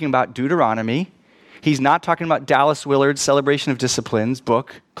talking about Deuteronomy. He's not talking about Dallas Willard's Celebration of Disciplines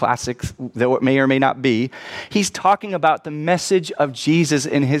book, classics, though it may or may not be. He's talking about the message of Jesus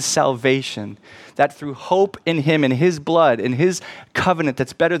in his salvation, that through hope in him and his blood and his covenant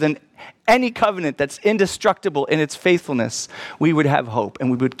that's better than any covenant, that's indestructible in its faithfulness, we would have hope, and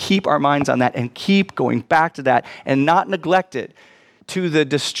we would keep our minds on that and keep going back to that and not neglect it to the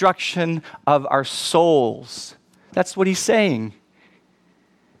destruction of our souls. That's what he's saying.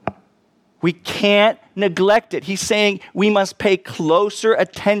 We can't neglect it. He's saying we must pay closer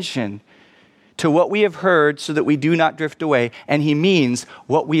attention to what we have heard so that we do not drift away. And he means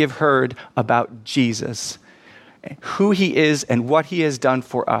what we have heard about Jesus. who he is and what he has done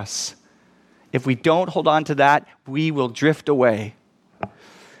for us. If we don't hold on to that, we will drift away.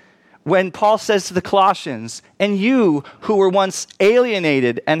 When Paul says to the Colossians, and you who were once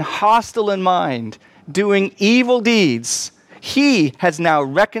alienated and hostile in mind, doing evil deeds, he has now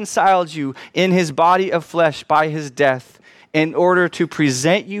reconciled you in his body of flesh by his death, in order to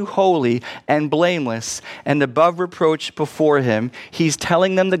present you holy and blameless and above reproach before him. He's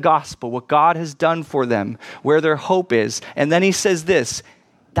telling them the gospel, what God has done for them, where their hope is. And then he says this,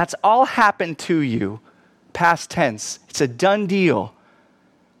 that's all happened to you, past tense. It's a done deal.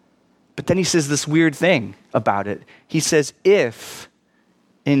 But then he says this weird thing about it. He says, if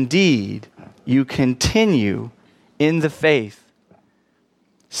indeed you continue in the faith,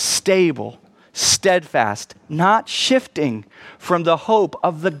 stable, steadfast, not shifting from the hope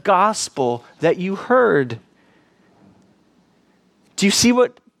of the gospel that you heard. Do you see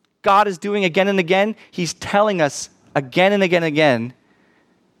what God is doing again and again? He's telling us again and again and again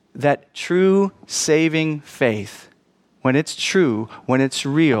that true saving faith, when it's true, when it's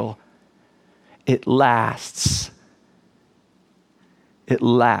real, it lasts. It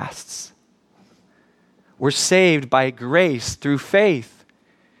lasts. We're saved by grace through faith.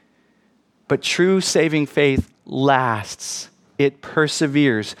 But true saving faith lasts. It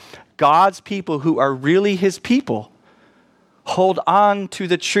perseveres. God's people who are really his people hold on to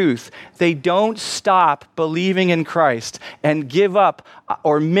the truth. They don't stop believing in Christ and give up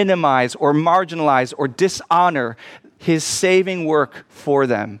or minimize or marginalize or dishonor his saving work for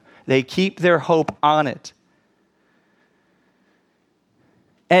them. They keep their hope on it.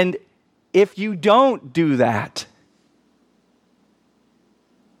 And if you don't do that,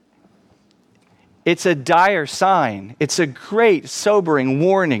 it's a dire sign. It's a great, sobering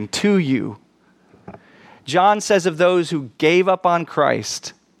warning to you. John says of those who gave up on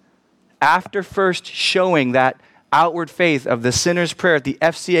Christ, after first showing that outward faith of the sinner's prayer at the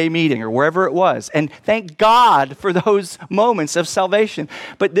FCA meeting or wherever it was, and thank God for those moments of salvation.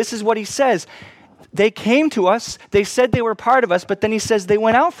 But this is what he says. They came to us, they said they were part of us, but then he says they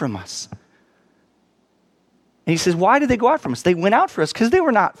went out from us. And he says, why did they go out from us? They went out for us because they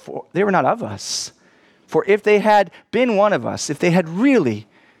were not of us. For if they had been one of us, if they had really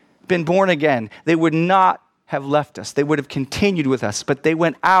been born again, they would not have left us. They would have continued with us. But they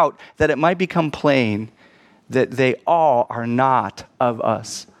went out that it might become plain that they all are not of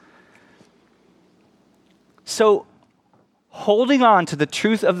us. So, holding on to the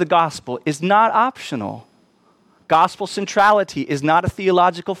truth of the gospel is not optional. Gospel centrality is not a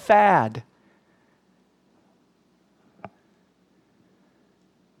theological fad.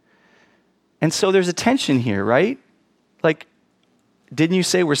 And so there's a tension here, right? Like, didn't you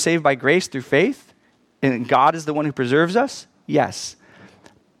say we're saved by grace through faith? And God is the one who preserves us? Yes.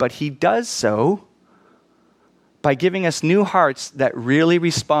 But he does so by giving us new hearts that really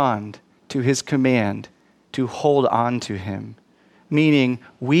respond to his command to hold on to him. Meaning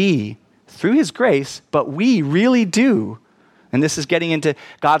we, through his grace, but we really do. And this is getting into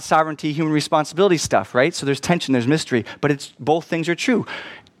God's sovereignty, human responsibility stuff, right? So there's tension, there's mystery, but it's both things are true.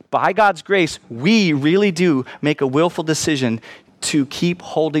 By God's grace, we really do make a willful decision to keep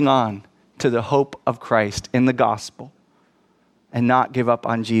holding on to the hope of Christ in the gospel and not give up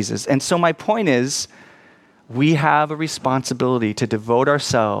on Jesus. And so my point is, we have a responsibility to devote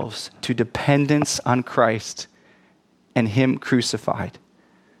ourselves to dependence on Christ and him crucified.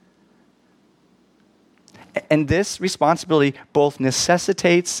 And this responsibility both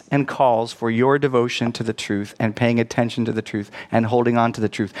necessitates and calls for your devotion to the truth and paying attention to the truth and holding on to the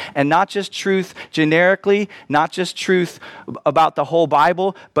truth. And not just truth generically, not just truth about the whole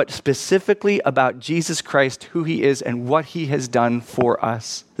Bible, but specifically about Jesus Christ, who he is and what he has done for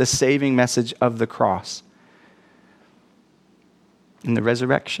us, the saving message of the cross and the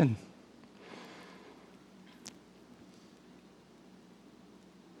resurrection.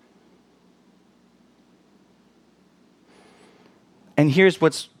 And here's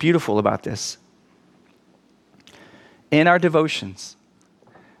what's beautiful about this. In our devotions,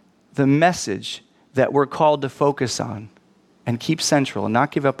 the message that we're called to focus on and keep central and not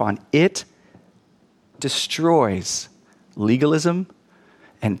give up on, it destroys legalism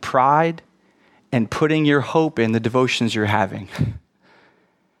and pride and putting your hope in the devotions you're having.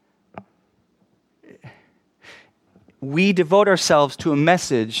 We devote ourselves to a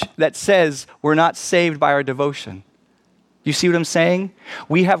message that says we're not saved by our devotion. You see what I'm saying?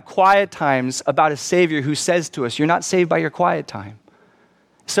 We have quiet times about a Savior who says to us, you're not saved by your quiet time.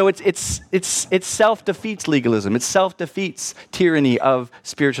 So it self-defeats legalism. It self-defeats tyranny of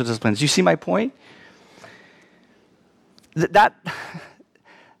spiritual disciplines. Do you see my point? That's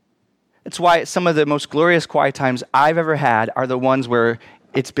That's why some of the most glorious quiet times I've ever had are the ones where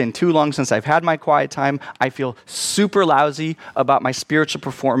it's been too long since I've had my quiet time. I feel super lousy about my spiritual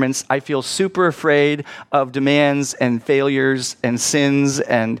performance. I feel super afraid of demands and failures and sins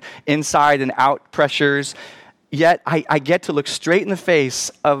and inside and out pressures. Yet I get to look straight in the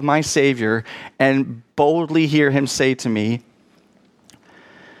face of my Savior and boldly hear him say to me,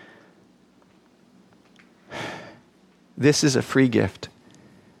 this is a free gift.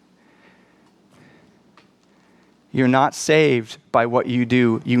 You're not saved by what you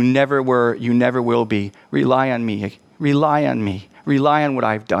do. You never were, you never will be. Rely on me. Rely on me. Rely on what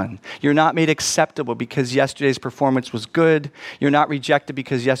I've done. You're not made acceptable because yesterday's performance was good. You're not rejected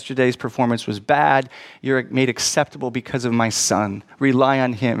because yesterday's performance was bad. You're made acceptable because of my Son. Rely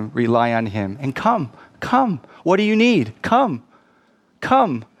on him. Rely on him. And come. What do you need? Come.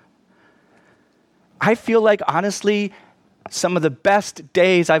 I feel like, honestly, some of the best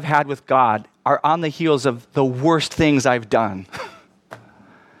days I've had with God are on the heels of the worst things I've done.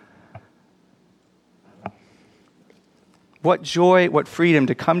 What joy, what freedom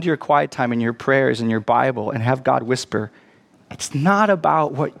to come to your quiet time and your prayers and your Bible and have God whisper, it's not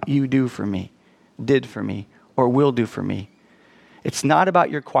about what you do for me, did for me, or will do for me. It's not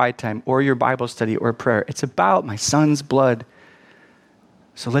about your quiet time or your Bible study or prayer. It's about my Son's blood.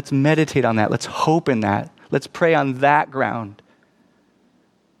 So let's meditate on that. Let's hope in that. Let's pray on that ground.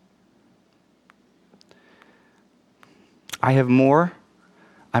 I have more.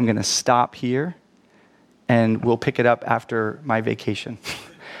 I'm going to stop here, and we'll pick it up after my vacation.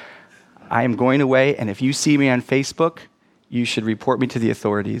 I am going away, and if you see me on Facebook, you should report me to the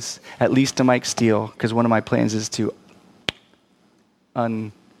authorities, at least to Mike Steele, because one of my plans is to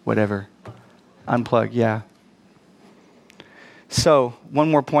unplug, yeah. So, one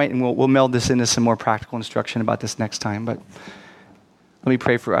more point, and we'll meld this into some more practical instruction about this next time, but let me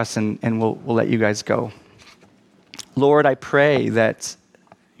pray for us, and we'll let you guys go. Lord, I pray that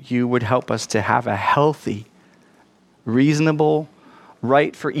you would help us to have a healthy, reasonable,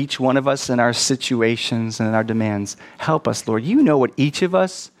 right for each one of us in our situations and in our demands. Help us, Lord. You know what each of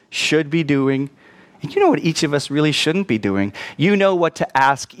us should be doing, and you know what each of us really shouldn't be doing. You know what to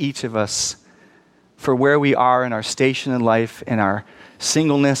ask each of us for where we are in our station in life, in our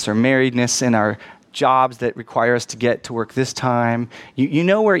singleness or marriedness, in our jobs that require us to get to work this time. You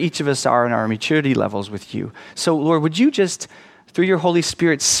know where each of us are in our maturity levels with you. So, Lord, would you just, through your Holy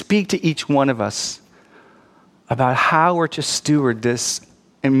Spirit, speak to each one of us about how we're to steward this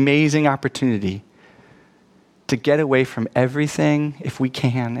amazing opportunity to get away from everything, if we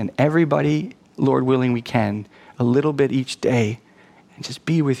can, and everybody, Lord willing, we can, a little bit each day, and just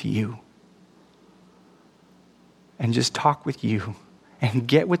be with you. And just talk with you. And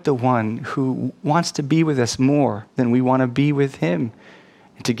get with the one who wants to be with us more than we want to be with him.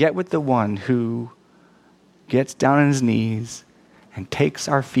 And to get with the one who gets down on his knees and takes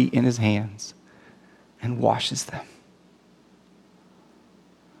our feet in his hands and washes them.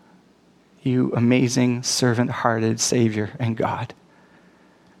 You amazing, servant-hearted Savior and God,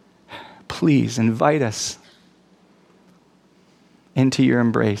 please invite us into your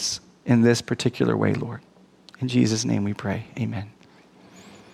embrace in this particular way, Lord. In Jesus' name we pray, amen.